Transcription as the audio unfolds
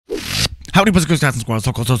Howdy, what's good, guys and squads?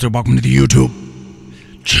 SoCloseToToast, welcome to the YouTube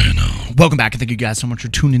channel. Welcome back, and thank you guys so much for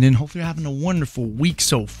tuning in. Hopefully you're having a wonderful week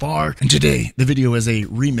so far. And today, the video is a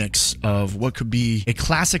remix of what could be a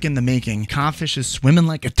classic in the making. Codfish is swimming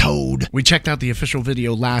like a toad. We checked out the official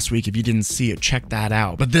video last week. If you didn't see it, check that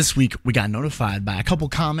out. But this week, we got notified by a couple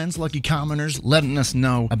comments, lucky commenters, letting us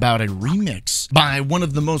know about a remix by one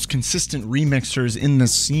of the most consistent remixers in the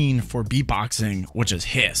scene for beatboxing, which is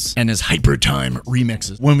Hiss, and his HypeerTime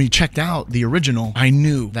remixes. When we checked out the original, I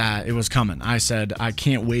knew that it was coming. I said, I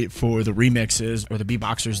can't wait for the remixes or the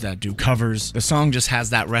beatboxers that do covers. The song just has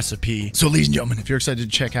that recipe. So ladies and gentlemen, if you're excited to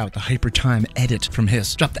check out the HypeerTime edit from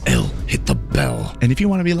Hiss, drop the L, hit the bell. And if you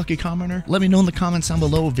want to be a lucky commenter, let me know in the comments down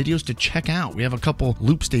below videos to check out. We have a couple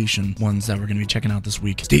loop station ones that we're going to be checking out this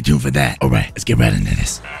week. Stay tuned for that. All right, let's get right into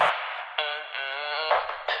this.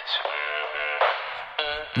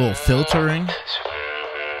 A little filtering.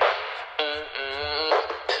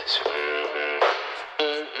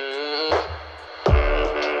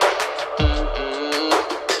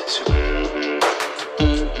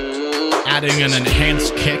 Adding an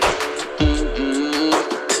enhanced kick. Ooh.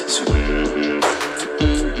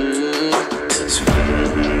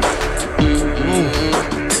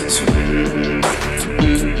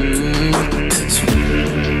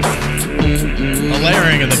 The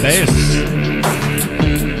layering of the bass.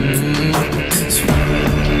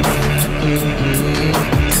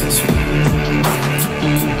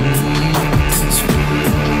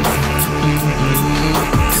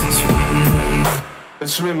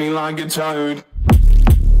 Swim me like a toad.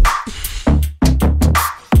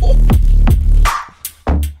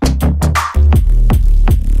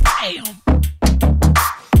 Damn.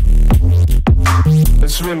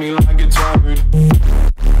 Swim me like a toad.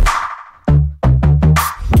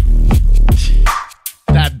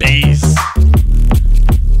 That bass.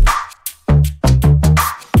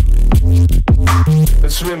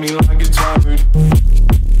 Swim me like a toad.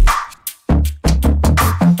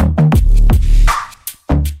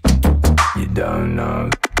 Don't know.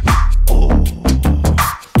 Oh.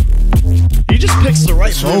 He just picks the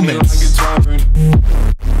right moments.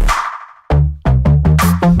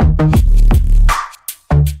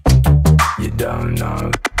 You don't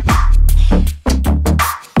know.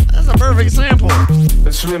 That's a perfect sample.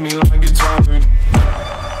 Swim me like a toad.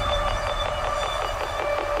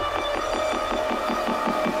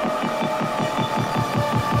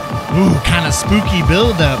 Ooh, kind of spooky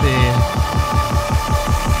build up here.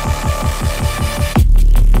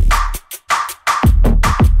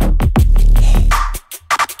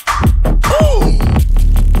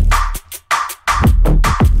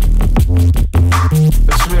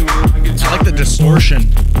 Distortion.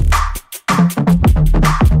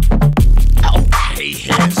 Okay,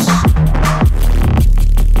 Hiss.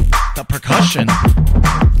 The percussion.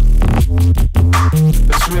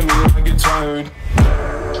 Swim me like a toad.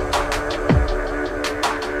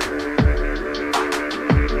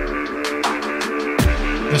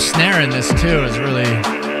 The snare in this too is really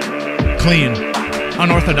clean,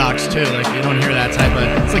 unorthodox too. Like you don't hear that type of.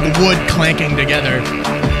 It's like wood clanking together.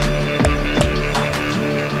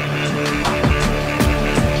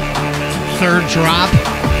 Third drop.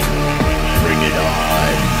 Bring it on.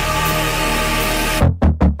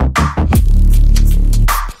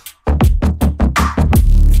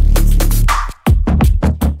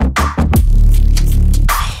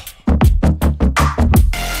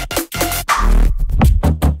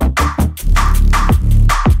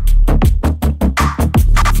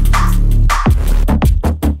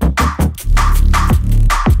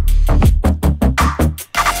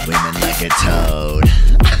 Swimming like a toad.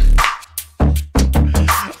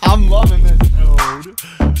 I'm loving this toad.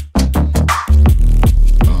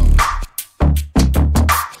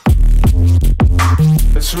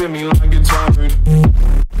 Swim me like a toad.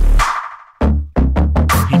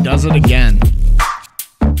 He does it again.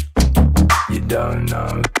 You don't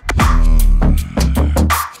know.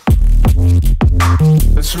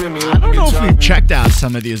 Swim me like I don't know a if we've toad. checked out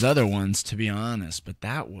some of these other ones, to be honest, but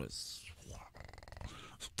that was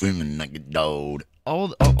swimming like a toad. All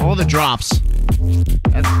the drops.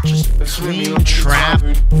 That's just clean trap.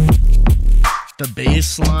 The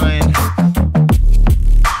bass line.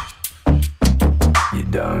 You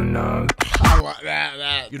don't know. I like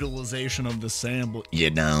that utilization of the sample. You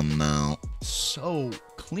don't know. So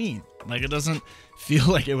clean. clean. Like, it doesn't feel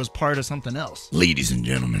like it was part of something else. Ladies and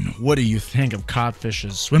gentlemen, what do you think of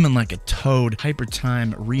Codfish's Swimming Like a Toad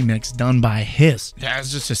HypeerTime remix done by Hiss? That's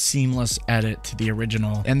just a seamless edit to the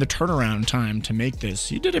original, and the turnaround time to make this,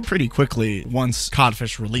 he did it pretty quickly once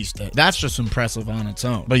Codfish released it. That's just impressive on its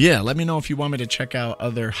own. But yeah, let me know if you want me to check out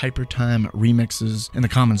other HypeerTime remixes in the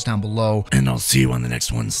comments down below, and I'll see you on the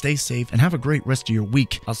next one. Stay safe and have a great rest of your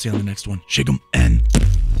week. I'll see you on the next one. Shake 'em and